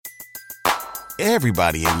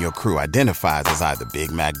Everybody in your crew identifies as either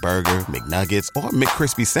Big Mac Burger, McNuggets, or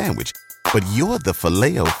McCrispy Sandwich. But you're the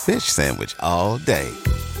Filet-O-Fish Sandwich all day.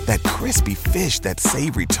 That crispy fish, that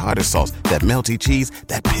savory tartar sauce, that melty cheese,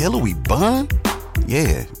 that pillowy bun.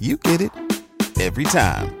 Yeah, you get it. Every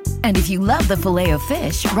time. And if you love the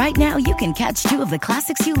Filet-O-Fish, right now you can catch two of the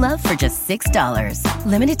classics you love for just $6.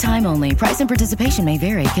 Limited time only. Price and participation may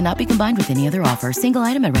vary. Cannot be combined with any other offer. Single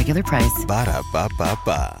item at regular price.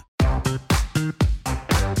 Ba-da-ba-ba-ba.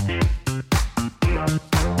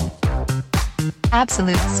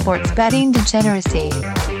 Absolute sports betting degeneracy.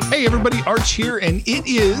 Hey everybody, Arch here, and it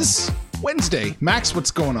is Wednesday. Max,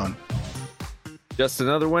 what's going on? Just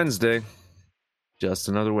another Wednesday.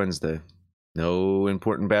 No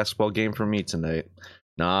important basketball game for me tonight.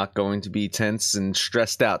 Not going to be tense and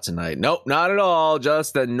stressed out tonight. Nope, not at all.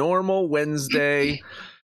 Just a normal Wednesday.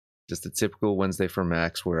 Just a typical Wednesday for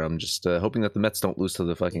Max, where I'm just hoping that the Mets don't lose to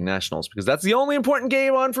the fucking Nationals, because that's the only important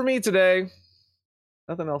game on for me today.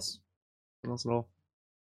 Nothing else. Nothing else at all.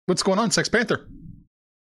 What's going on, Sex Panther?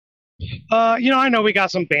 I know we got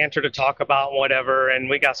some banter to talk about, whatever, and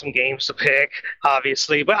we got some games to pick,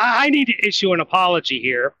 obviously. But I need to issue an apology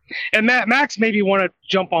here. And Max maybe want to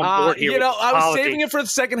jump on board here. I was saving it for the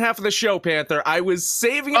second half of the show, Panther. I was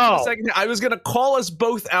saving it for the second half. I was going to call us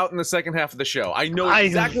both out in the second half of the show. I know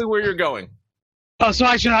exactly where you're going. Oh, so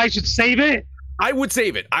I should save it? I would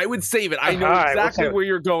save it. I know exactly where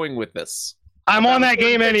you're going with this. I'm on that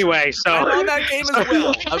game anyway, so I'm on that game as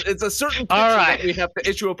well. It's a certain picture that we have to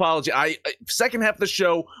issue apology. Second half of the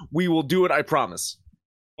show, we will do it. I promise.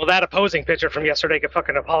 Well, that opposing pitcher from yesterday could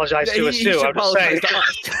fucking apologize to us too. I'm just saying.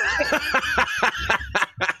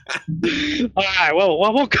 All right,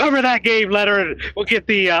 well, we'll cover that game later, and we'll get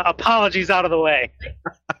the apologies out of the way.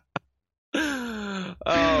 Oh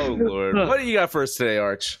Lord, what do you got for us today,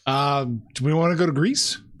 Arch? Do we want to go to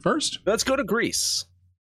Greece first? Let's go to Greece.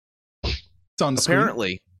 On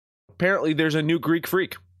the apparently there's a new Greek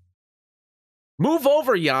freak. Move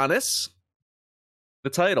over, Giannis.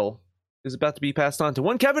 The title is about to be passed on to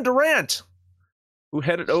one Kevin Durant, who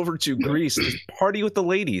headed over to Greece to party with the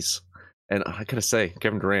ladies. And I gotta say,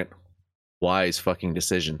 Kevin Durant, wise fucking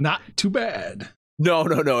decision. Not too bad. No.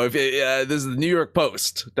 If this is the New York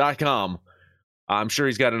Post.com. I'm sure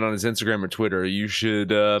he's got it on his Instagram or Twitter. You should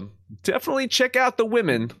definitely check out the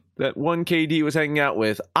women that one KD was hanging out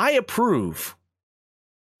with. I approve,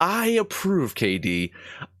 KD.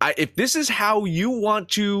 If this is how you want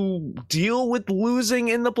to deal with losing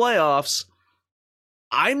in the playoffs,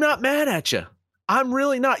 I'm not mad at you. I'm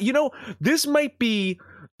really not. This might be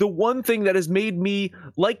the one thing that has made me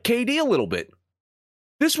like KD a little bit.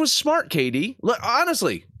 This was smart, KD.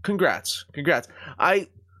 Honestly, congrats.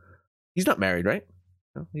 He's not married, right?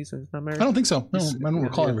 No, he's not married. I don't think so. No, I don't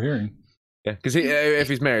recall ever hearing. Yeah, because if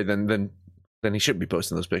he's married, then he shouldn't be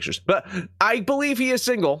posting those pictures. But I believe he is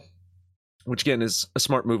single, which again is a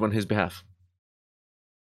smart move on his behalf.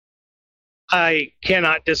 I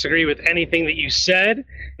cannot disagree with anything that you said.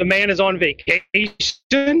 The man is on vacation.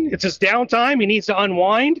 It's his downtime. He needs to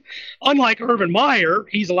unwind. Unlike Urban Meyer,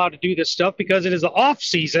 he's allowed to do this stuff because it is the off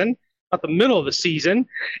season, not the middle of the season.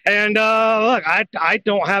 And look, I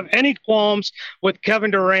don't have any qualms with Kevin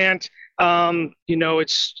Durant.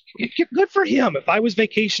 It's good for him. If I was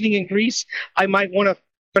vacationing in Greece, I might want to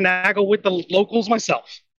finagle with the locals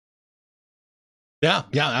myself. Yeah,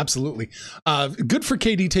 absolutely. Good for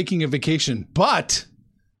KD taking a vacation, but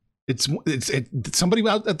it's somebody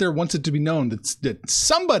out there wants it to be known that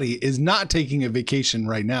somebody is not taking a vacation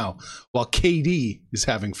right now while KD is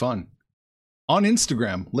having fun. On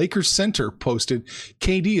Instagram, Lakers center posted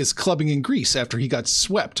KD is clubbing in Greece after he got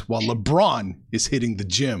swept while LeBron is hitting the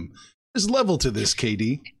gym. There's level to this,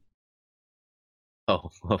 KD. Oh,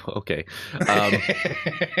 okay.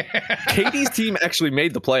 KD's team actually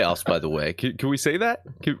made the playoffs, by the way. Can we say that?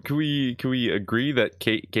 Can we agree that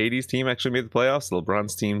KD's team actually made the playoffs?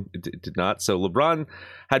 LeBron's team did not. So LeBron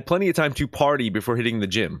had plenty of time to party before hitting the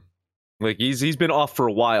gym. Like he's been off for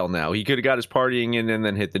a while now. He could have got his partying in and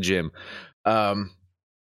then hit the gym.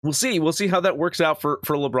 We'll see how that works out for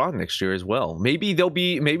LeBron next year as well. Maybe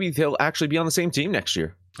they'll actually be on the same team next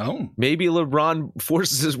year. Oh, maybe LeBron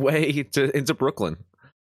forces his way into Brooklyn.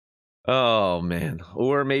 Oh man,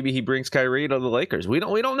 or maybe he brings Kyrie to the Lakers. We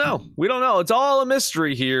don't know. It's all a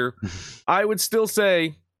mystery here. I would still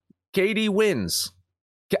say KD wins.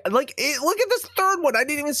 Look at this third one. I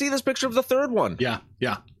didn't even see this picture of the third one. Yeah.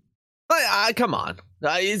 Come on.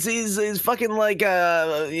 He's fucking like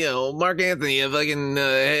Mark Anthony fucking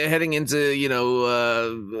heading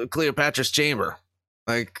into Cleopatra's chamber.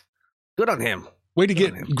 Like, good on him. Way to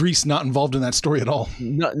get Greece not involved in that story at all.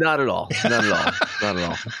 Not at all. Not at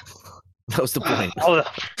all. That was the point.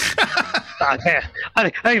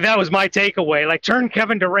 I think that was my takeaway. Like, turn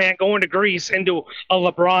Kevin Durant going to Greece into a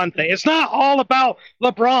LeBron thing. It's not all about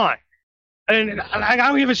LeBron. And I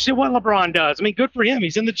don't give a shit what LeBron does. I mean, good for him.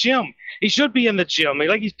 He's in the gym. He should be in the gym.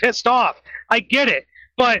 Like, he's pissed off. I get it.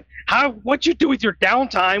 But what you do with your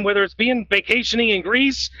downtime, whether it's being vacationing in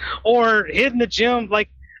Greece or hitting the gym, like,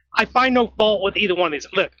 I find no fault with either one of these.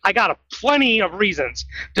 Look, I got plenty of reasons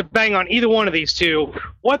to bang on either one of these two.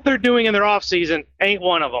 What they're doing in their offseason ain't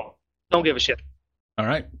one of them. Don't give a shit. All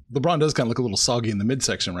right. LeBron does kind of look a little soggy in the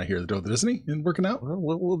midsection right here, though, doesn't he? In working out?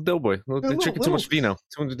 Well, little doughboy. Drinking too much vino.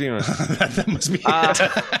 Too much vino. That must be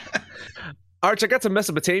Arch, I got some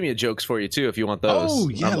Mesopotamia jokes for you too, if you want those. Oh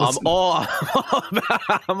yeah, I'm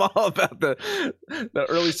all about the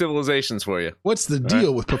early civilizations for you. What's the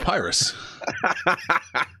deal with papyrus?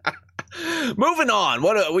 Moving on.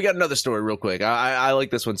 We got another story real quick. I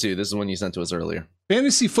like this one too. This is one you sent to us earlier.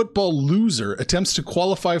 Fantasy football loser attempts to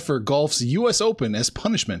qualify for golf's U.S. Open as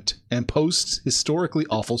punishment and posts historically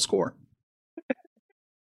awful score.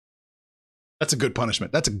 That's a good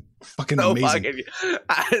punishment. That's a fucking amazing.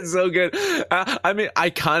 It's so good. I mean,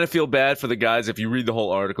 I kind of feel bad for the guys. If you read the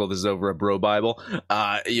whole article, this is over at Bro Bible.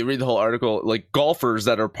 You read the whole article, like golfers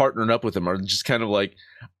that are partnering up with him are just kind of like,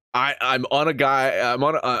 I'm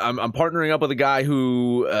partnering up with a guy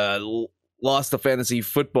who lost the fantasy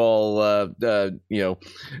football,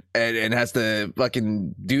 and has to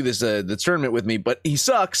fucking do this the tournament with me, but he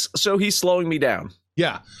sucks, so he's slowing me down.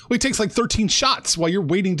 Yeah. Well, he takes like 13 shots while you're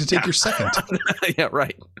waiting to take your second. Yeah,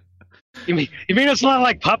 right. You mean it's not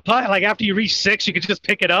like putt-putt? Like after you reach 6, you could just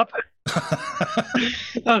pick it up?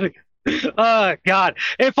 God.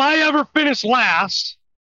 If I ever finish last,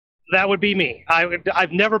 that would be me.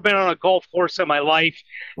 I've never been on a golf course in my life.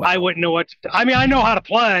 Wow. I wouldn't know what to do. I mean, I know how to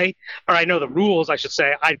play, or I know the rules, I should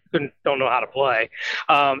say. I don't know how to play.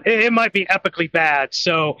 It might be epically bad.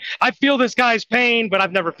 So I feel this guy's pain, but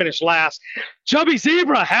I've never finished last. Chubby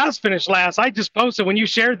Zebra has finished last. I just posted, when you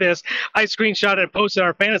shared this, I screenshot it and posted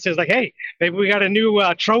our fantasy. It's like, hey, maybe we got a new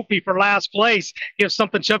trophy for last place. Give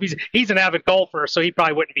something Chubby's. He's an avid golfer, so he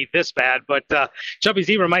probably wouldn't be this bad. But Chubby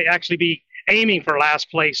Zebra might actually be aiming for last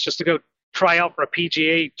place just to go try out for a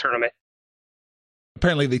PGA tournament.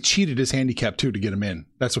 Apparently they cheated his handicap too to get him in.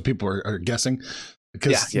 That's what people are guessing,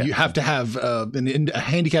 because you have to have a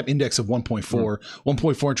handicap index of 1.4.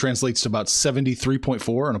 1.4 translates to about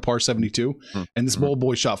 73.4 on a par 72. And this old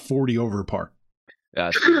boy shot 40 over par. Yeah,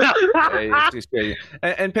 it's crazy.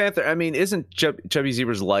 And Panther, I mean, isn't Chubby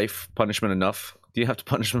Zebra's life punishment enough? Do you have to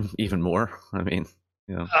punish him even more? I mean,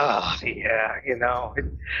 he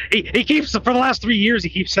keeps, for the last 3 years, he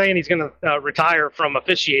keeps saying he's going to retire from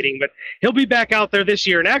officiating, but he'll be back out there this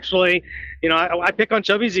year. And actually, I pick on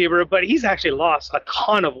Chubby Zebra, but he's actually lost a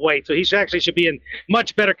ton of weight, so he should be in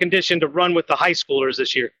much better condition to run with the high schoolers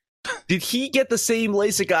this year. Did he get the same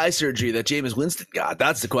LASIK eye surgery that Jameis Winston got?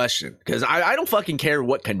 That's the question. Because I don't fucking care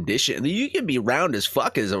what condition. You can be round as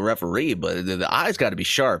fuck as a referee, but the eyes got to be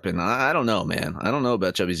sharp. And I don't know, man. I don't know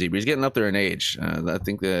about Chubby Zebra. He's getting up there in age. I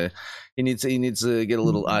think he needs to get a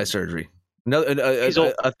little eye surgery.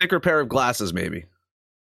 A thicker pair of glasses, maybe.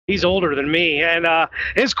 He's older than me, and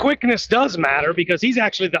his quickness does matter because he's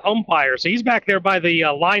actually the umpire. So he's back there by the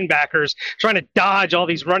linebackers trying to dodge all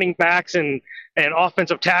these running backs and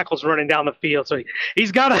offensive tackles running down the field. So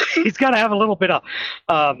he's got to have a little bit of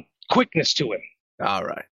quickness to him. All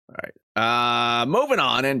right. Moving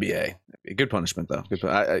on, NBA. Good punishment though.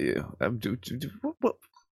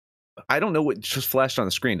 I don't know what just flashed on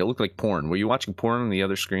the screen. It looked like porn. Were you watching porn on the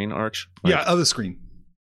other screen, Arch? Yeah, other screen.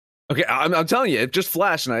 Okay, I'm telling you, it just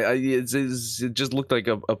flashed, and it just looked like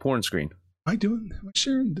a porn screen. Am I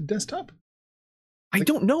sharing the desktop? I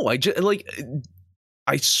don't know. I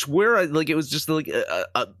swear, it was just like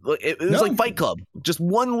it was like Fight Club, just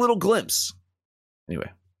one little glimpse. Anyway,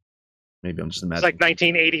 maybe I'm just imagining. It's like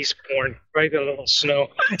 1980s porn, right? A little snow.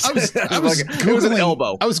 I was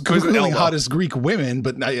googling hottest Greek women,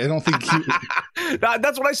 but I don't think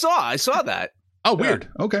that's what I saw. I saw that. Oh, weird.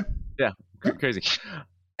 Okay. Yeah, crazy.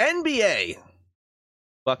 NBA,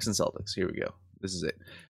 Bucks and Celtics. Here we go. This is it.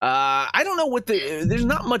 I don't know there's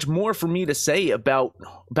not much more for me to say about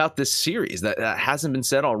this series that hasn't been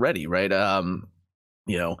said already, right?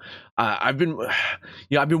 I've been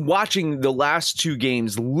watching the last 2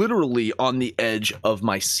 games literally on the edge of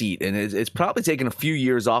my seat, and it's probably taken a few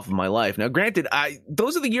years off of my life. Now, granted,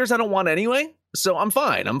 those are the years I don't want anyway, so I'm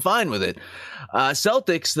fine. I'm fine with it.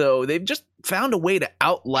 Celtics, though, they've just found a way to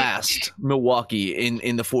outlast Milwaukee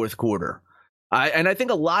in the fourth quarter. And I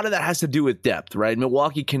think a lot of that has to do with depth, right?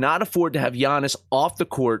 Milwaukee cannot afford to have Giannis off the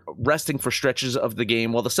court resting for stretches of the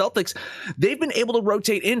game, while the Celtics, they've been able to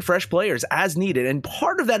rotate in fresh players as needed. And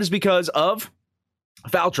part of that is because of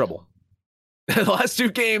foul trouble. The last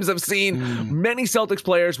 2 games, I've seen many Celtics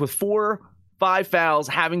players with 4-5 fouls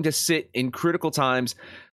having to sit in critical times.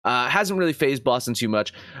 Hasn't really fazed Boston too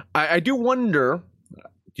much. I do wonder,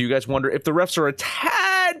 do you guys wonder if the refs are a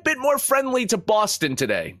tad bit more friendly to Boston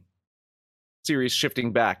today? Series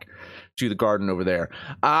shifting back to the Garden over there.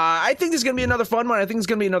 I think this is going to be another fun one. I think it's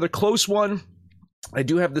going to be another close one. I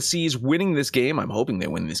do have the C's winning this game. I'm hoping they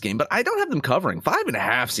win this game, but I don't have them covering.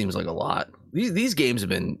 5.5 seems like a lot. These games have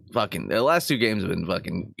been the last 2 games have been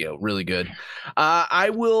really good.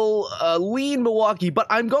 I will lean Milwaukee, but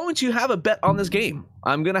I'm going to have a bet on this game.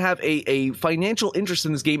 I'm going to have a financial interest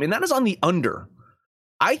in this game, and that is on the under.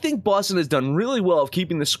 I think Boston has done really well of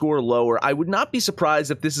keeping the score lower. I would not be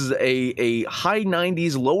surprised if this is a high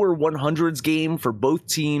 90s, lower 100s game for both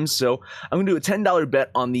teams. So I'm going to do a $10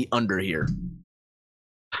 bet on the under here.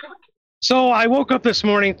 So I woke up this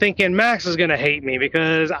morning thinking Max is going to hate me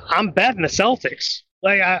because I'm betting the Celtics.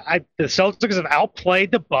 Like the Celtics have outplayed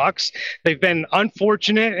the Bucks. They've been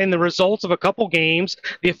unfortunate in the results of a couple games.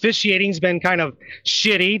 The officiating's been kind of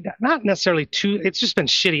shitty. Not necessarily it's just been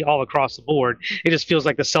shitty all across the board. It just feels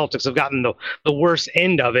like the Celtics have gotten the worst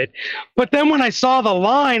end of it. But then when I saw the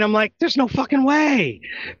line, I'm like, there's no fucking way.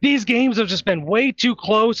 These games have just been way too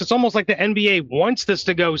close. It's almost like the NBA wants this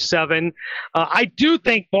to go 7. I do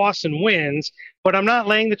think Boston wins, but I'm not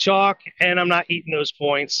laying the chalk and I'm not eating those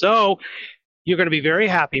points. So you're going to be very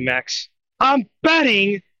happy, Max. I'm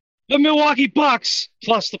betting the Milwaukee Bucks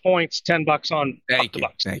plus the points, $10 on the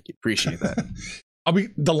Bucks. Thank you. Appreciate that. I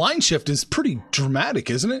mean, the line shift is pretty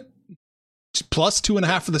dramatic, isn't it? Plus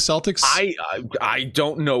 2.5 for the Celtics. I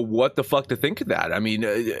don't know what the fuck to think of that. I mean,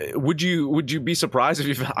 would you be surprised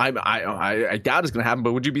if you? I doubt it's going to happen,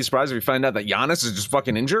 but would you be surprised if you find out that Giannis is just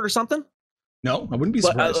fucking injured or something? No, I wouldn't be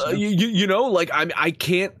surprised. I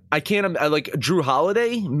can't like Drew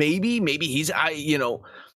Holiday. Maybe he's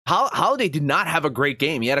Holiday did not have a great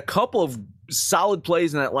game. He had a couple of solid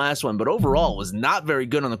plays in that last one, but overall was not very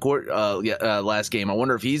good on the court last game. I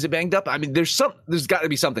wonder if he's banged up. I mean, there's got to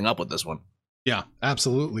be something up with this one. Yeah,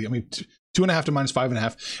 absolutely. I mean, 2.5 to minus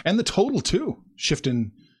 5.5, and the total too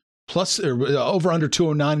shifting plus over under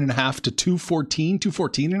 209.5 to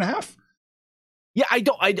 214.5. Yeah, I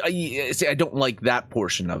don't like that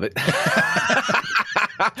portion of it.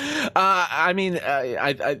 I mean,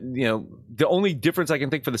 the only difference I can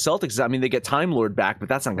think for the Celtics is, I mean, they get Time Lord back, but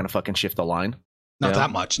that's not going to fucking shift the line. Not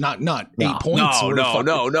that much. Not 8 points. No,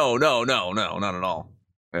 not at all.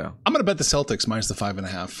 Yeah, I'm going to bet the Celtics minus the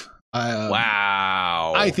 5.5.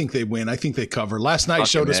 Wow. I think they win. I think they cover. Last night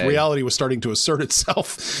showed us reality was starting to assert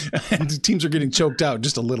itself, and teams are getting choked out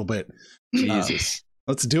just a little bit. Jesus.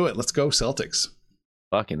 Let's do it. Let's go Celtics.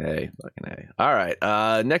 Fucking A. All right.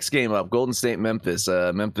 Next game up, Golden State, Memphis.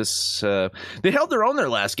 Memphis, they held their own their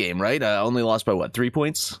last game, right? Only lost by 3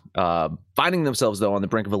 points? Finding themselves, though, on the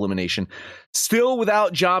brink of elimination. Still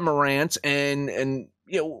without Ja Morant. And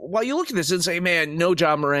while you look at this and say, man, no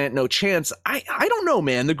Ja Morant, no chance. I don't know,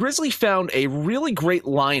 man. The Grizzlies found a really great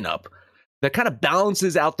lineup that kind of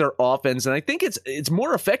balances out their offense, and I think it's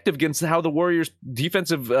more effective against how the Warriors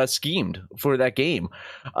defensive schemed for that game.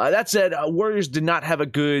 That said, Warriors did not have a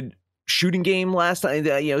good shooting game last time.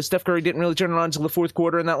 Steph Curry didn't really turn it on until the fourth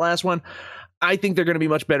quarter in that last one. I think they're going to be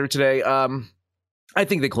much better today. I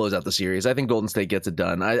think they close out the series. I think Golden State gets it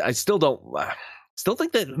done. I still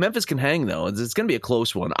think that Memphis can hang, though. It's going to be a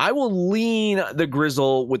close one. I will lean the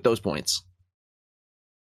Grizzle with those points.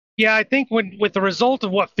 Yeah, I think with the result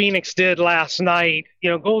of what Phoenix did last night,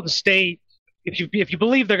 Golden State, if you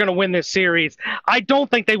believe they're going to win this series, I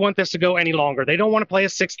don't think they want this to go any longer. They don't want to play a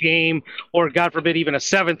 6th game or, God forbid, even a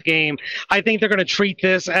 7th game. I think they're going to treat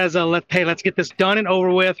this as let's get this done and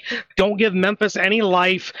over with. Don't give Memphis any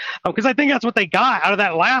life, because I think that's what they got out of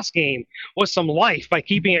that last game was some life by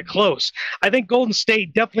keeping it close. I think Golden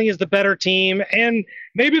State definitely is the better team, and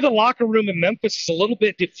maybe the locker room in Memphis is a little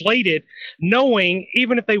bit deflated, knowing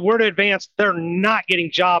even if they were to advance, they're not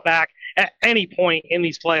getting Ja back at any point in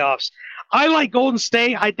these playoffs. I like Golden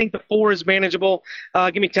State. I think the 4 is manageable.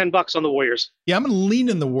 Give me $10 on the Warriors. Yeah, I'm going to lean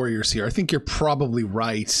in the Warriors here. I think you're probably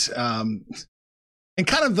right. And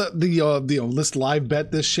kind of the list live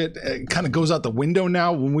bet this shit kind of goes out the window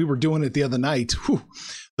now. When we were doing it the other night,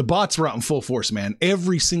 the bots were out in full force, man.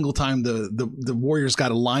 Every single time the Warriors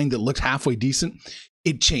got a line that looked halfway decent,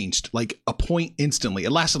 it changed like a point instantly.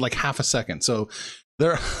 It lasted like half a second. So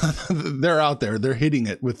they're out there. They're hitting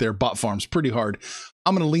it with their bot farms pretty hard.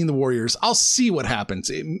 I'm going to lean the Warriors. I'll see what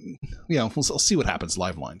happens. We'll see what happens.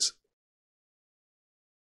 Live lines.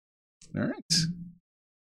 All right.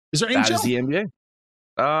 Is there NHL? That is the NBA.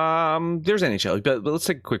 There's NHL, but let's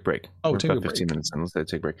take a quick break. Oh, we're take about a 15 break. minutes in. Let's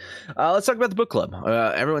take a break. Let's talk about the book club.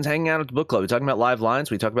 Everyone's hanging out at the book club. We're talking about live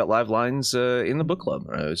lines. We talk about live lines in the book club.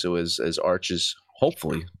 So as Arch is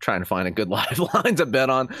hopefully trying to find a good live line to bet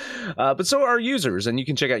on, but so are users, and you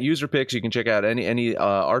can check out user picks. You can check out any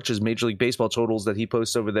Arch's Major League Baseball totals that he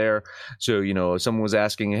posts over there. So if someone was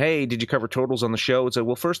asking, hey, did you cover totals on the show? It's like,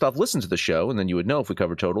 well, first off, listen to the show, and then you would know if we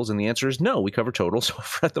cover totals. And the answer is no, we cover totals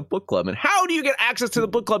over at the book club. And how do you get access to the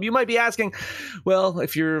book club? You might be asking. Well,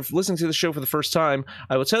 if you're listening to the show for the first time,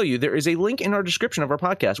 I will tell you there is a link in our description of our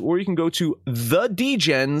podcast, or you can go to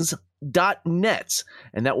thedgens.net,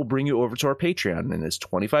 and that will bring you over to our Patreon, and it's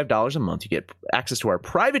 $25 a month. You get access to our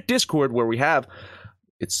private Discord where we have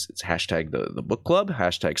it's hashtag the book club,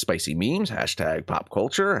 hashtag spicy memes, hashtag pop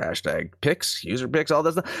culture, hashtag picks, user picks, all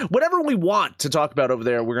that stuff. Whatever we want to talk about over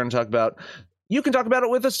there, we're going to talk about. You can talk about it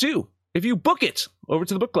with us too if you book it over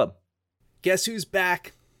to the book club. Guess who's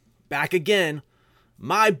back? Back again.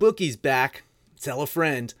 My bookie's back. Tell a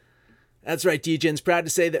friend. That's right, DJ's proud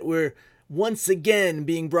to say that we're once again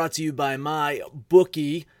being brought to you by my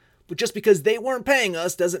bookie. But just because they weren't paying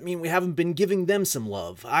us doesn't mean we haven't been giving them some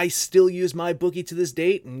love. I still use my bookie to this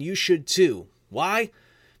date, and you should too. Why?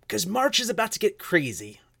 Because March is about to get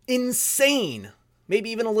crazy. Insane. Maybe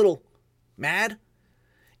even a little mad.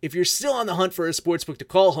 If you're still on the hunt for a sportsbook to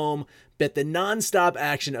call home, bet the non-stop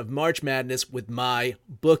action of March Madness with my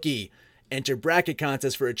bookie. Enter bracket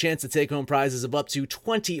contests for a chance to take home prizes of up to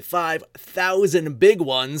 25,000 big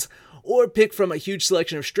ones, or pick from a huge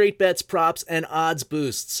selection of straight bets, props, and odds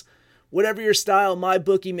boosts. Whatever your style,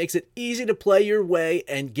 MyBookie makes it easy to play your way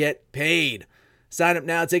and get paid. Sign up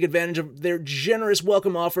now, take advantage of their generous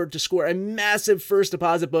welcome offer to score a massive first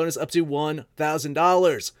deposit bonus up to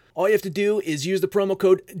 $1,000. All you have to do is use the promo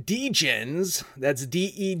code DEGENS, that's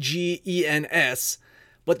DEGENS,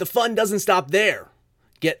 but the fun doesn't stop there.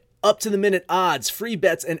 Get up-to-the-minute odds, free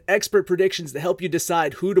bets, and expert predictions to help you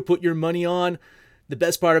decide who to put your money on. The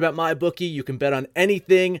best part about MyBookie, you can bet on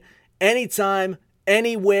anything, anytime,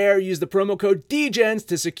 anywhere. Use the promo code DEGENS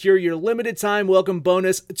to secure your limited time welcome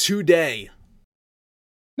bonus today.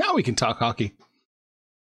 Now we can talk hockey.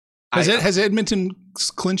 Has Edmonton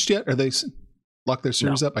clinched yet? Are they locked their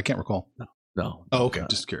series up? I can't recall. No. Oh, okay.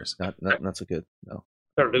 Just curious. Not so good. No.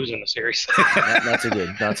 They're losing the series. not so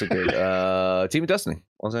good. Not so good. Team of Destiny,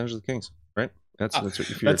 Los Angeles Kings. Right. That's what you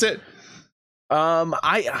fear. That's it.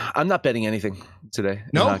 I'm not betting anything today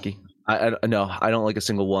in hockey. No, I don't like a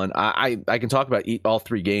single one. I can talk about all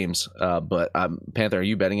three games, but Panther, are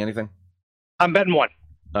you betting anything? I'm betting one.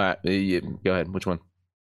 All right, go ahead. Which one?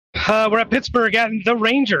 We're at Pittsburgh at the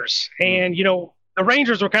Rangers, and the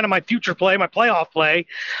Rangers were kind of my future play, my playoff play,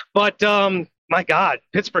 but my God,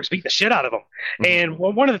 Pittsburgh's beating the shit out of them. And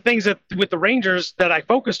one of the things that with the Rangers that I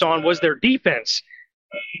focused on was their defense.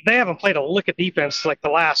 They haven't played a lick of defense like the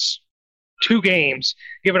last 2 games,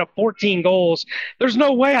 giving up 14 goals. There's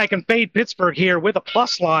no way I can fade Pittsburgh here with a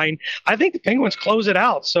plus line. I think the Penguins close it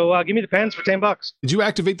out. So give me the Pens for $10. Did you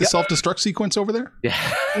activate the self-destruct sequence over there?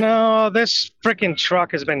 Yeah. No, this freaking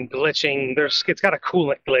truck has been glitching. It's got a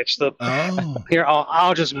coolant glitch. Here,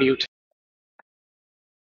 I'll just mute.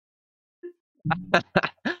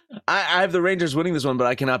 I have the Rangers winning this one, but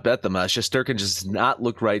I cannot bet them. Shesterkin just not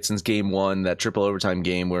looked right since game 1, that triple overtime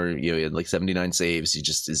game where he had like 79 saves. He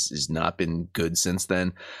just is not been good since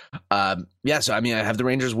then. So I have the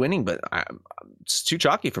Rangers winning, but it's too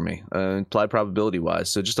chalky for me, implied probability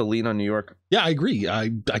wise. So just a lean on New York. Yeah, I agree. I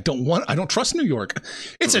don't trust New York.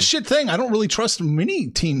 It's a shit thing. I don't really trust many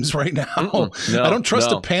teams right now. I don't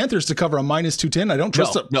trust the Panthers to cover a minus 210. I don't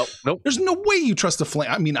trust Nope. There's no way you trust the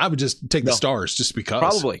Flame. I would just take the Stars just because.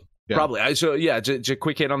 Probably. Just a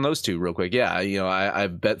quick hit on those two real quick. Yeah,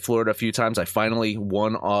 I've bet Florida a few times. I finally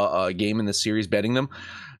won a game in this series betting them.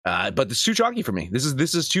 But it's too chalky for me. This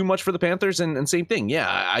is too much for the Panthers, and same thing. Yeah,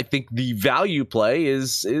 I think the value play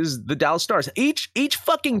is the Dallas Stars. Each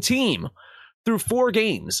fucking team through 4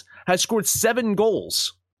 games has scored 7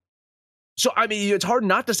 goals. So it's hard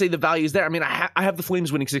not to say the value is there. I have the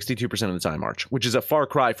Flames winning 62% of the time, Arch, which is a far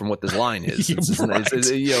cry from what this line is.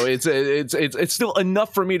 It's still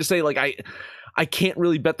enough for me to say like I can't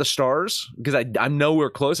really bet the Stars because I'm nowhere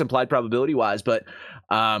close implied probability wise, but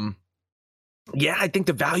I think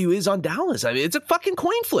the value is on Dallas. It's a fucking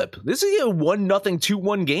coin flip. This is a 1-0,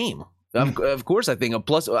 2-1 game. Of course, I think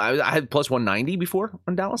I had plus 190 before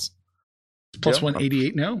on Dallas. Plus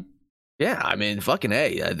 188 now. Yeah, I mean, fucking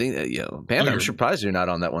A. I think, Panther, I'm surprised you're not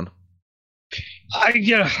on that one.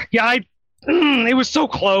 It was so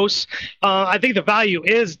close. I think the value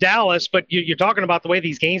is Dallas, but you're talking about the way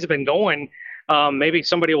these games have been going. Maybe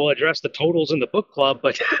somebody will address the totals in the book club,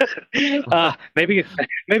 but maybe if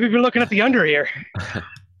you're looking at the under here.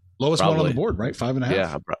 Lowest one on the board, right? 5.5.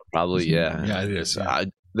 Yeah, probably. Yeah, yeah, it is. Yeah.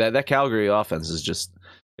 That Calgary offense is just,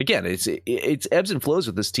 again, it's ebbs and flows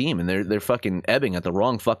with this team, and they're fucking ebbing at the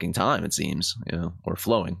wrong fucking time. It seems, or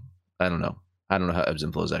flowing. I don't know how ebbs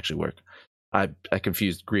and flows actually work. I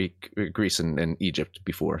confused Greece and Egypt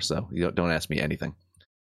before, so don't ask me anything.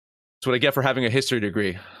 That's what I get for having a history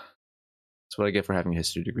degree.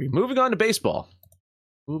 Moving on to baseball.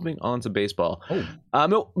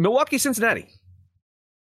 Milwaukee, Cincinnati.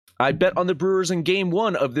 I bet on the Brewers in game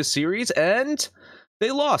 1 of this series, and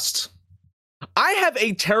they lost. I have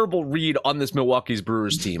a terrible read on this Milwaukee's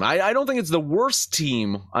Brewers team. I don't think it's the worst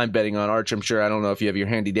team I'm betting on, Arch. I'm sure. I don't know if you have your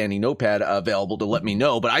handy dandy notepad available to let me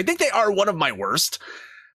know, but I think they are one of my worst.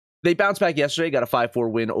 They bounced back yesterday, got a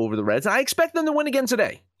 5-4 win over the Reds. I expect them to win again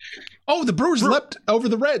today. Oh, the Brewers leapt over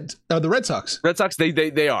the Red Sox. Red Sox, they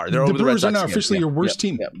are. They're over the Red Sox. The Brewers are now officially your worst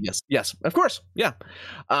team. Yes, of course. Yeah.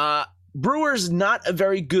 Brewers, not a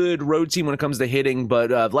very good road team when it comes to hitting, but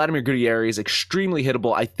Vladimir Guerrero is extremely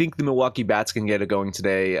hittable. I think the Milwaukee Bats can get it going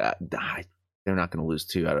today. They're not going to lose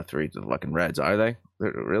 2 out of 3 to the fucking Reds, are they?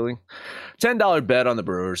 Really? $10 bet on the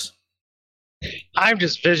Brewers. I'm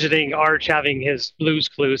just visiting Arch having his Blues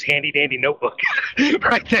Clues handy dandy notebook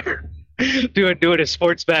right there. Doing his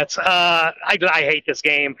sports bets. I hate this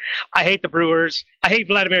game. I hate the Brewers. I hate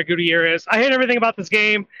Vladimir Gutierrez. I hate everything about this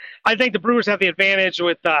game. I think the Brewers have the advantage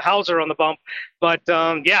with Hauser on the bump. But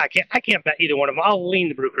I can't bet either one of them. I'll lean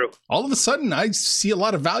the Brew Crew. All of a sudden, I see a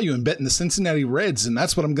lot of value in betting the Cincinnati Reds, and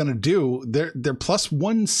that's what I'm going to do. They're plus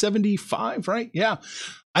 175, right? Yeah.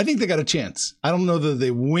 I think they got a chance. I don't know that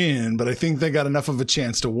they win, but I think they got enough of a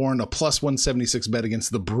chance to warrant a plus 176 bet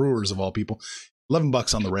against the Brewers of all people.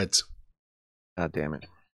 $11 on the Reds. God damn it.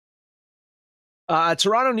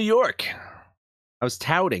 Toronto, New York. I was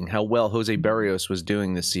touting how well Jose Berrios was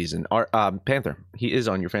doing this season. Panther, he is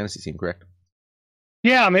on your fantasy team, correct?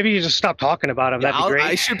 Yeah, maybe you just stop talking about him. That'd be great.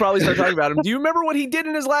 I should probably start talking about him. Do you remember what he did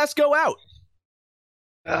in his last go out?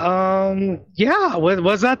 Yeah.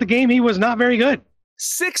 Was that the game? He was not very good.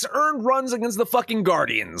 6 earned runs against the fucking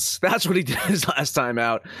Guardians. That's what he did his last time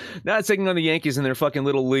out. Now it's taking on the Yankees in their fucking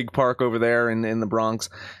little league park over there in the Bronx.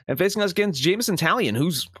 And facing us against Jameson Taillon,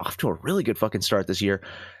 who's off to a really good fucking start this year.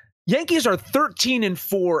 Yankees are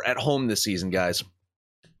 13-4 at home this season, guys.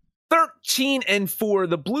 13-4.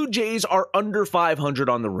 The Blue Jays are under 500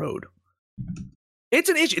 on the road. It's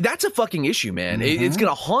an issue. That's a fucking issue, man. Mm-hmm. It's going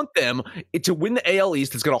to haunt them to win the AL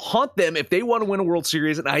East. It's going to haunt them if they want to win a World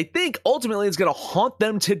Series. And I think ultimately it's going to haunt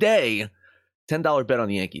them today. $10 bet on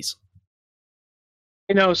the Yankees.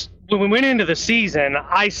 When we went into the season,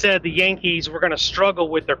 I said the Yankees were going to struggle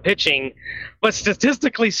with their pitching. But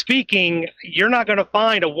statistically speaking, you're not going to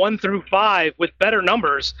find a 1 through 5 with better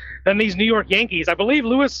numbers than these New York Yankees. I believe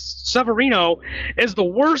Luis Severino is the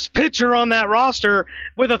worst pitcher on that roster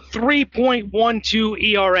with a 3.12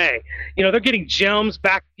 ERA. They're getting gems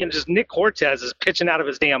back. Just Nick Cortez is pitching out of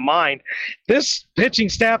his damn mind. This pitching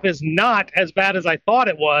staff is not as bad as I thought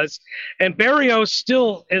it was. And Berrios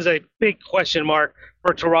still is a big question mark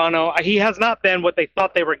for Toronto. He has not been what they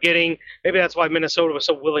thought they were getting. Maybe that's why Minnesota was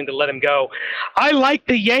so willing to let him go. I like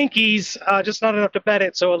the Yankees, just not enough to bet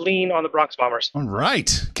it, so a lean on the Bronx Bombers. All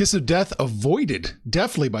right. Kiss of death avoided,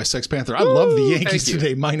 definitely by Sex Panther. I love the Yankees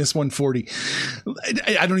today, minus 140.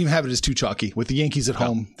 I don't even have it as too chalky. With the Yankees at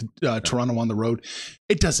home, Toronto on the road,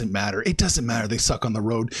 it doesn't matter. It doesn't matter. They suck on the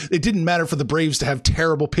road. It didn't matter for the Braves to have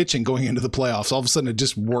terrible pitching going into the playoffs. All of a sudden, it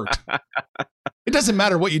just worked. It doesn't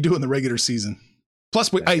matter what you do in the regular season. Plus,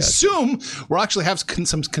 I assume we'll actually have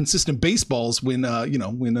some consistent baseballs when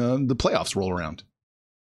the playoffs roll around.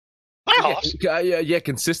 Playoffs? Yeah,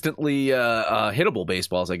 consistently hittable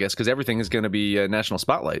baseballs, I guess, because everything is going to be a national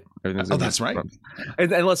spotlight. That's right.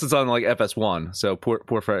 Unless it's on like FS1. So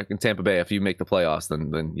poor for Tampa Bay. If you make the playoffs,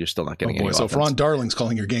 then you're still not getting any. So if Ron Darling's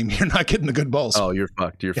calling your game, you're not getting the good balls. Oh, you're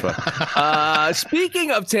fucked. You're fucked.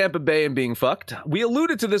 Speaking of Tampa Bay and being fucked, we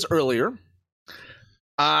alluded to this earlier.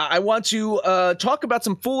 I want to talk about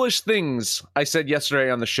some foolish things I said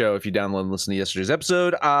yesterday on the show. If you download and listen to yesterday's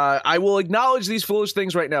episode, I will acknowledge these foolish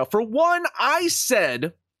things right now. For one, I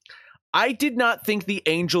said I did not think the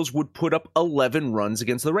Angels would put up 11 runs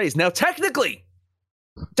against the Rays. Now, technically,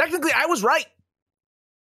 I was right.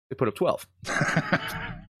 They put up 12.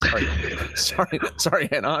 Sorry,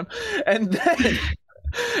 Hanon. And then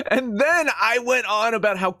And then I went on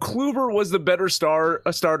about how Kluber was the better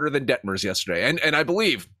starter than Detmers yesterday. And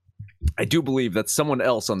I do believe that someone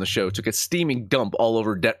else on the show took a steaming dump all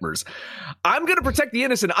over Detmers. I'm going to protect the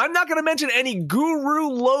innocent. I'm not going to mention any guru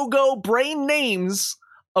logo brain names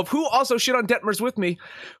of who also shit on Detmers with me.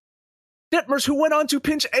 Detmers, who went on to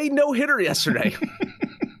pinch a no-hitter yesterday.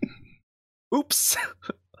 Oops.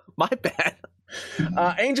 My bad.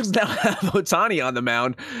 Angels now have Ohtani on the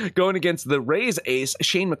mound going against the Rays ace,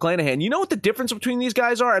 Shane McClanahan. You know what the difference between these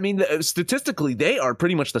guys are? I mean, statistically, they are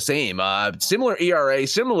pretty much the same. Similar ERA,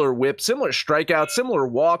 similar whip, similar strikeouts, similar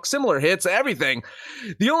walks, similar hits, everything.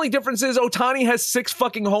 The only difference is Ohtani has 6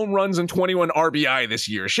 fucking home runs and 21 RBI this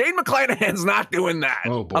year. Shane McClanahan's not doing that.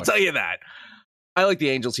 Oh, boy. I'll tell you that. I like the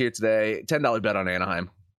Angels here today. $10 bet on Anaheim.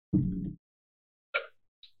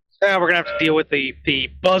 We're going to have to deal with the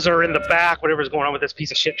buzzer in the back, whatever's going on with this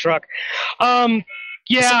piece of shit truck. I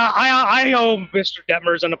owe Mr.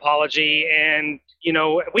 Detmers an apology. And,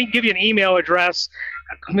 we can give you an email address,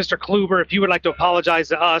 Mr. Kluber, if you would like to apologize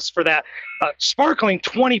to us for that sparkling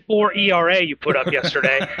 24 ERA you put up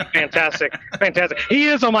yesterday. Fantastic. He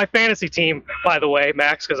is on my fantasy team, by the way,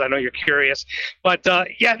 Max, because I know you're curious. But,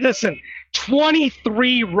 listen,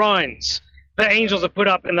 23 runs the Angels have put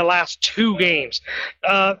up in the last 2 games.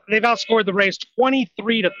 They've outscored the Rays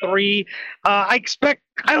 23-3. I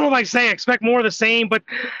don't know if I expect more of the same, but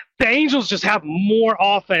the Angels just have more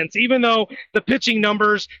offense. Even though the pitching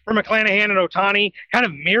numbers for McClanahan and Ohtani kind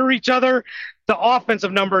of mirror each other, the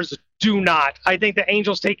offensive numbers do not. I think the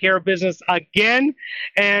Angels take care of business again.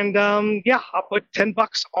 And, I'll put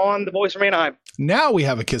 $10 on the boys from Anaheim. Now we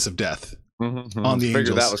have a kiss of death. Mm-hmm. On the Angels.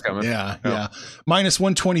 Figured that was coming. Yeah. Minus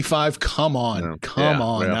 125. Come on.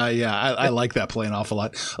 I like that play an awful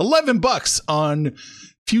lot. $11 on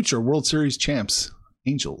future World Series champs,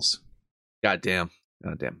 Angels. Goddamn.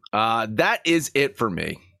 That is it for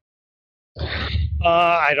me.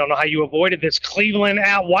 I don't know how you avoided this Cleveland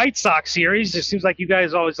at White Sox series. It seems like you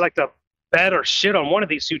guys always like to bet or shit on one of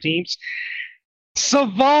these 2 teams.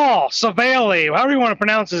 Savali, however you want to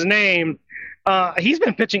pronounce his name. He's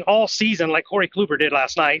been pitching all season like Corey Kluber did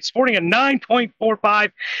last night, sporting a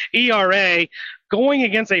 9.45 ERA, going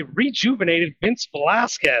against a rejuvenated Vince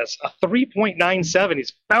Velasquez, a 3.97.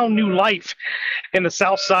 He's found new life in the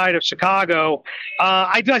south side of Chicago.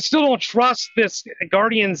 I still don't trust this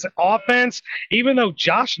Guardians offense, even though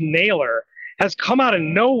Josh Naylor has come out of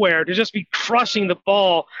nowhere to just be crushing the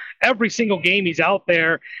ball every single game he's out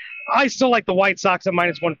there. I still like the White Sox at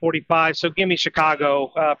minus 145, so give me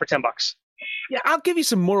Chicago for $10. Yeah, I'll give you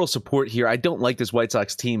some moral support here. I don't like this White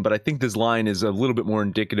Sox team, but I think this line is a little bit more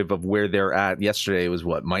indicative of where they're at. Yesterday it was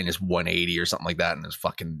minus 180 or something like that, and it's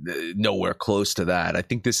fucking nowhere close to that. I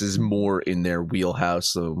think this is more in their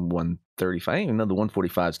wheelhouse. So 135, I even know the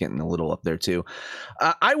 145 is getting a little up there too.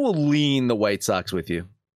 I will lean the White Sox with you.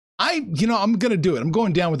 I'm going to do it. I'm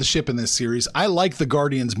going down with the ship in this series. I like the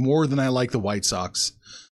Guardians more than I like the White Sox.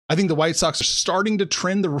 I think the White Sox are starting to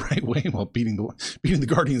trend the right way. Well, beating the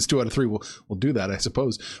Guardians 2 out of 3 will do that, I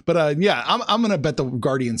suppose. But I'm going to bet the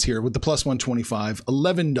Guardians here with the plus 125,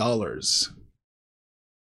 $11.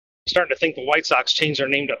 Starting to think the White Sox changed their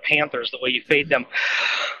name to Panthers the way you fade them.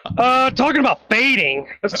 Talking about fading,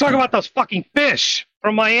 let's talk about those fucking fish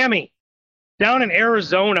from Miami. Down in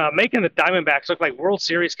Arizona, making the Diamondbacks look like World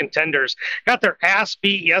Series contenders. Got their ass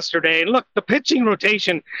beat yesterday. Look, the pitching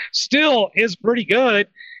rotation still is pretty good.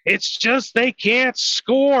 It's just they can't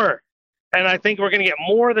score. And I think we're going to get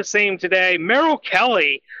more of the same today. Merrill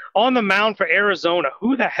Kelly on the mound for Arizona.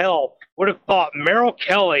 Who the hell would have thought Merrill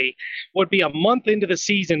Kelly would be a month into the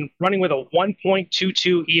season running with a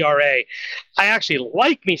 1.22 ERA? I actually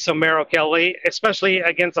like me some Merrill Kelly, especially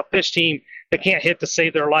against a fish team that can't hit to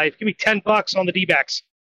save their life. Give me $10 on the D-backs.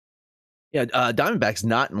 Yeah, Diamondbacks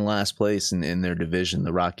not in last place in their division.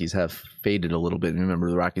 The Rockies have faded a little bit. Remember,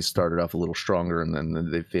 the Rockies started off a little stronger, and then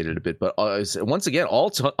they faded a bit. But once again,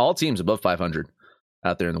 all teams above 500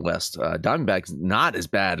 out there in the West. Diamondbacks not as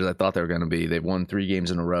bad as I thought they were going to be. They've won 3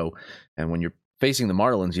 games in a row, and when you're facing the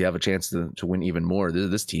Marlins, you have a chance to win even more.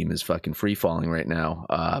 This team is fucking free falling right now.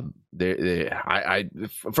 I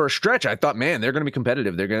for a stretch I thought, man, they're going to be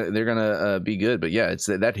competitive. They're gonna be good. But yeah, it's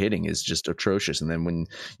that hitting is just atrocious. And then when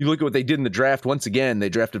you look at what they did in the draft, once again they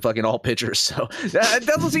drafted fucking all pitchers. So it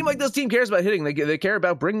doesn't seem like this team cares about hitting. They care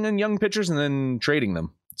about bringing in young pitchers and then trading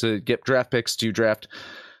them to get draft picks to draft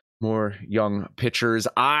more young pitchers.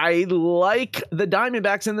 I like the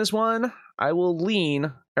Diamondbacks in this one. I will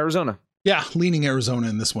lean Arizona. Yeah, leaning Arizona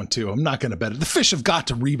in this one too. I'm not going to bet it. The Fish have got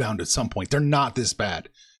to rebound at some point. They're not this bad.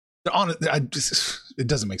 They're on it. It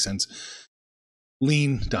doesn't make sense.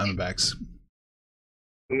 Lean Diamondbacks.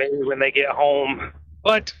 Maybe when they get home,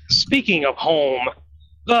 But speaking of home,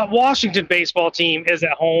 the Washington baseball team is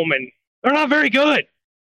at home, and they're not very good.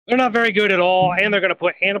 They're not very good at all, and they're going to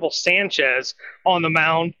put Hannibal Sanchez on the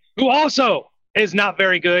mound, who also is not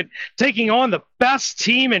very good, taking on the best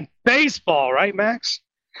team in baseball, right, Max?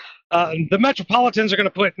 The Metropolitans are going to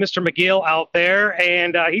put Mr. McGill out there,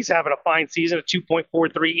 and he's having a fine season, a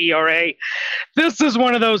 2.43 ERA. This is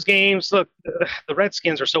one of those games. Look, the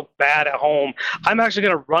Redskins are so bad at home. I'm actually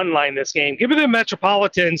going to run line this game. Give me the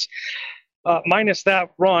Metropolitans minus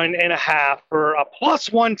that run and a half for a plus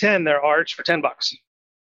 110 there, Arch, for $10.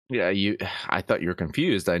 Yeah, I thought you were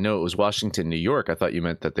confused. I know it was Washington, New York. I thought you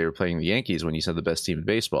meant that they were playing the Yankees when you said the best team in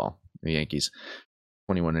baseball. The Yankees.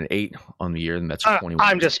 21-8 on the year, and that's 21-10.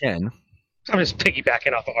 I'm just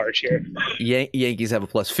piggybacking off of Arch here. Yankees have a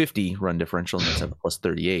plus 50 run differential, and Mets have a plus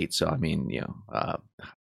 38. So I mean,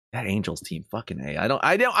 that Angels team, fucking A. I don't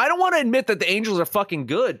want to admit that the Angels are fucking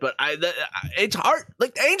good, but it's hard.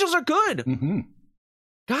 Like, the Angels are good. Mm-hmm.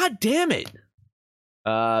 God damn it.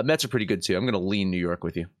 Mets are pretty good too. I'm going to lean New York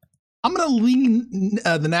with you. I'm going to lean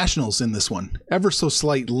the Nationals in this one. Ever so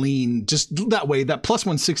slight lean. Just that way, that plus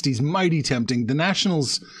 160 is mighty tempting. The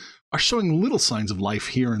Nationals are showing little signs of life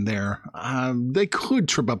here and there. They could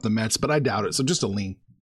trip up the Mets, but I doubt it. So just a lean.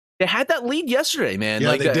 They had that lead yesterday, man.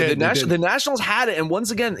 Yeah, they did. The Nationals had it, and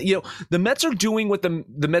once again, the Mets are doing what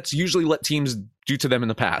the Mets usually let teams do to them in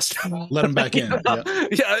the past. Let them back in. Yeah.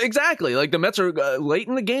 Yeah, exactly. Like, the Mets are late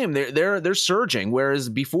in the game. They're surging, whereas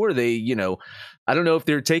before they, I don't know if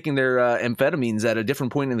they're taking their amphetamines at a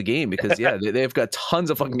different point in the game, because they've got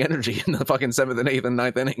tons of fucking energy in the fucking 7th and 8th and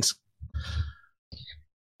 9th innings.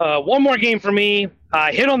 One more game for me.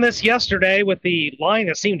 I hit on this yesterday with the line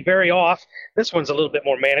that seemed very off. This one's a little bit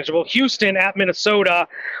more manageable. Houston at Minnesota.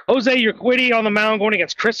 Jose Urquidy on the mound going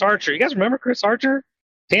against Chris Archer. You guys remember Chris Archer?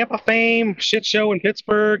 Tampa fame, shit show in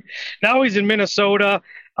Pittsburgh. Now he's in Minnesota.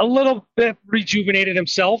 A little bit rejuvenated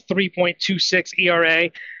himself, 3.26 ERA.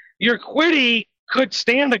 Urquidy could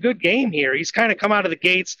stand a good game here. He's kind of come out of the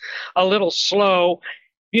gates a little slow.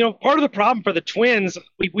 Part of the problem for the Twins,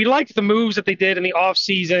 we liked the moves that they did in the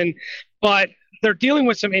offseason, but they're dealing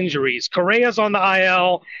with some injuries. Correa's on the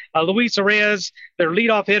IL. Luis Reyes, their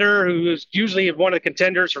leadoff hitter, who is usually one of the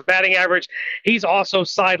contenders for batting average, he's also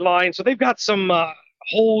sidelined. So they've got some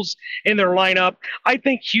holes in their lineup. I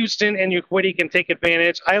think Houston and Urquidy can take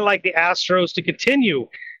advantage. I like the Astros to continue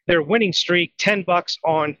their winning streak, $10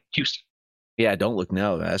 on Houston. Yeah, don't look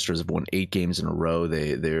now. The Astros have won 8 games in a row.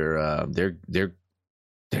 They're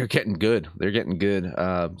getting good. They're getting good.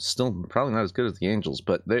 Still probably not as good as the Angels,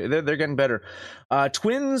 but they're getting better.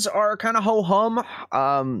 Twins are kind of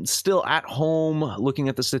ho-hum. Still at home. Looking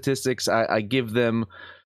at the statistics, I give them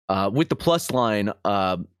with the plus line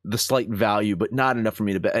the slight value, but not enough for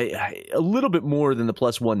me to bet. A little bit more than the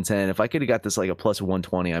plus 110. If I could have got this like a plus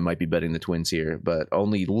 120, I might be betting the Twins here, but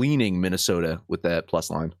only leaning Minnesota with that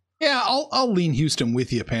plus line. Yeah, I'll lean Houston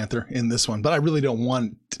with you, Panther, in this one, but I really don't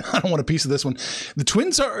want a piece of this one. The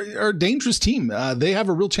Twins are a dangerous team. They have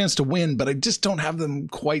a real chance to win, but I just don't have them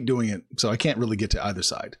quite doing it, so I can't really get to either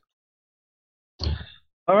side.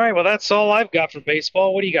 All right, well, that's all I've got for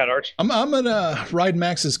baseball. What do you got, Arch? I'm gonna ride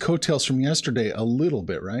Max's coattails from yesterday a little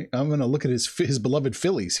bit, right? I'm gonna look at his beloved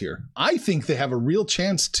Phillies here. I think they have a real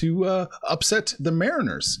chance to upset the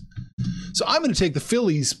Mariners, so I'm gonna take the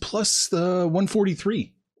Phillies plus the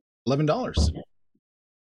 143. $11.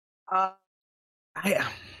 I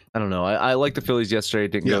don't know. I like the Phillies yesterday.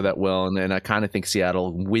 It didn't go that well, and I kind of think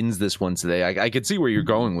Seattle wins this one today. I could see where you're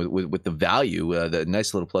going with the value, the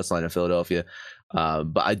nice little plus line of Philadelphia,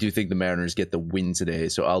 but I do think the Mariners get the win today,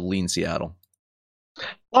 so I'll lean Seattle.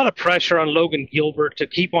 A lot of pressure on Logan Gilbert to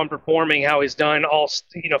keep on performing how he's done all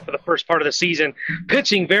for the first part of the season,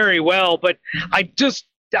 pitching very well, but I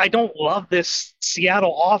don't love this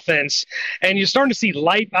Seattle offense. And you're starting to see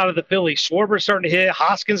life out of the Phillies. Schwarber's starting to hit.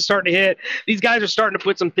 Hoskins starting to hit. These guys are starting to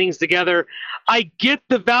put some things together. I get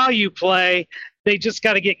the value play. They just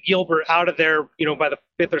got to get Gilbert out of there, by the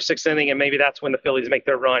 5th or 6th inning, and maybe that's when the Phillies make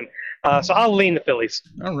their run. So I'll lean the Phillies.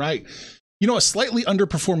 All right. A slightly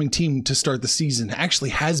underperforming team to start the season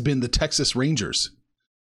actually has been the Texas Rangers.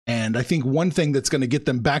 And I think one thing that's going to get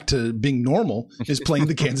them back to being normal is playing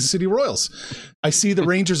the Kansas City Royals. I see the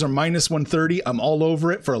Rangers are minus 130. I'm all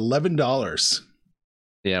over it for $11.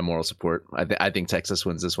 Yeah, moral support. I think Texas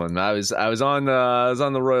wins this one. I was on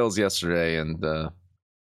the Royals yesterday, and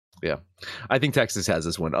I think Texas has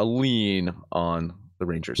this one. A lean on the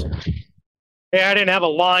Rangers. Yeah, I didn't have a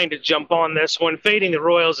line to jump on this one. Fading the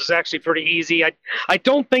Royals is actually pretty easy. I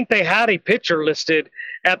don't think they had a pitcher listed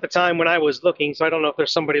at the time when I was looking, so I don't know if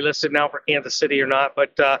there's somebody listed now for Kansas City or not,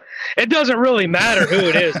 but it doesn't really matter who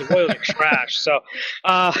it is. The Royals are trash, so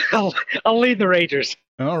I'll lead the Rangers.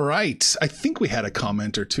 All right. I think we had a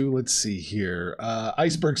comment or two. Let's see here.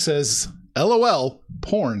 Iceberg says, LOL,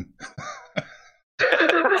 porn.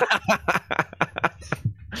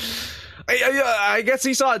 I guess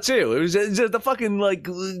he saw it too. It was just the fucking like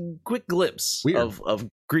quick glimpse of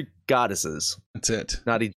Greek goddesses. That's it.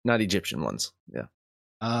 Not Egyptian ones. Yeah.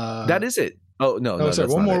 That is it. Oh no! Oh, sorry.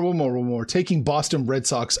 One more. Taking Boston Red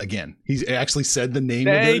Sox again. He actually said the name.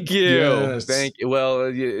 Thank of it. you. Yes. Thank you.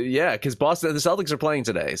 Well, yeah, because the Celtics are playing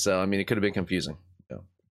today, so I mean, it could have been confusing. So.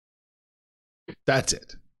 That's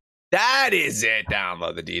it. That is it.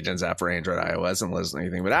 Download the DJs app for Android, iOS, and listen to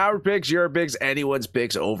anything but our picks, your picks, anyone's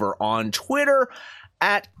picks over on Twitter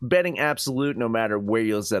at Betting Absolute. No matter where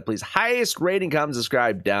you listen to that, please highest rating, comment,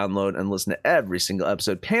 subscribe, download, and listen to every single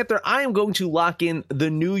episode. Panther, I am going to lock in the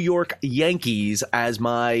New York Yankees as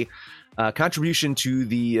my contribution to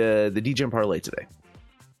the DJM parlay today.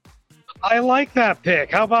 I like that pick.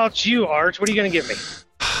 How about you, Arch? What are you going to give me?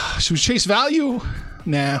 Should we chase value?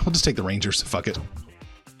 Nah, we'll just take the Rangers. Fuck it.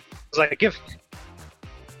 Like give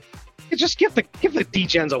the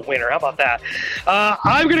D-Gens a winner. How about that?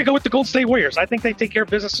 I'm going to go with the Golden State Warriors. I think they take care of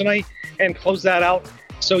business tonight and close that out.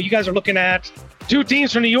 So you guys are looking at two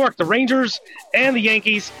teams from New York, the Rangers and the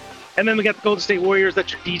Yankees. And then we got the Golden State Warriors.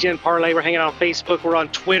 That's your D-Gen parlay. We're hanging out on Facebook. We're on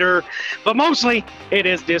Twitter. But mostly, it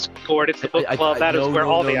is Discord. It's the book club. That is where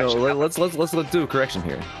all the action happens. Let's do a correction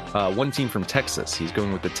here. One team from Texas. He's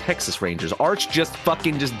going with the Texas Rangers. Arch just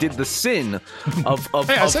did the sin of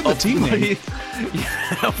hey, I said the team name.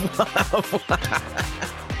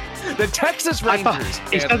 The Texas Rangers.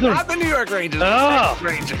 Not the New York Rangers. The Texas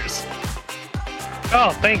Rangers.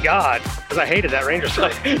 Oh, thank God, because I hated that Rangers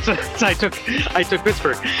play. So I took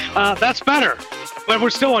Pittsburgh. That's better. But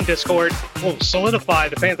we're still on Discord. We'll solidify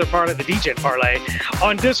the Panther parlay, the DJ parlay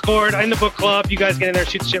on Discord in the book club. You guys get in there,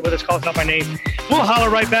 shoot the shit with us, call us out by name. We'll holler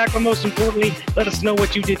right back. But most importantly, let us know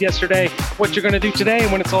what you did yesterday, what you're going to do today.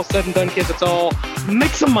 And when it's all said and done, kids, it's all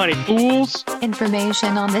make some money, fools.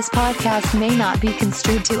 Information on this podcast may not be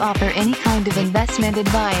construed to offer any kind of investment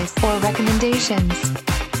advice or recommendations.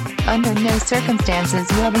 Under no circumstances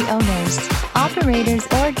will the owners, operators,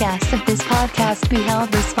 or guests of this podcast be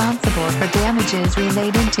held responsible for damages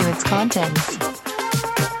related to its contents.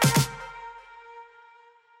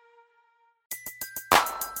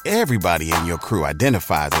 Everybody in your crew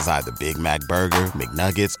identifies as either Big Mac Burger,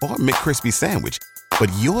 McNuggets, or McCrispy Sandwich.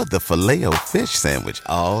 But you're the Filet-O-Fish Sandwich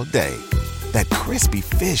all day. That crispy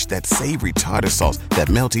fish, that savory tartar sauce, that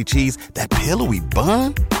melty cheese, that pillowy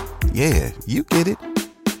bun. Yeah, you get it.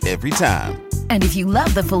 Every time. And if you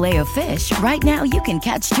love the Filet-O-Fish, right now you can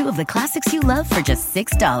catch two of the classics you love for just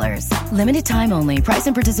 $6. Limited time only. Price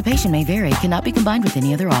and participation may vary. Cannot be combined with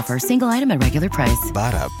any other offer. Single item at regular price.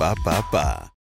 Ba-da-ba-ba-ba.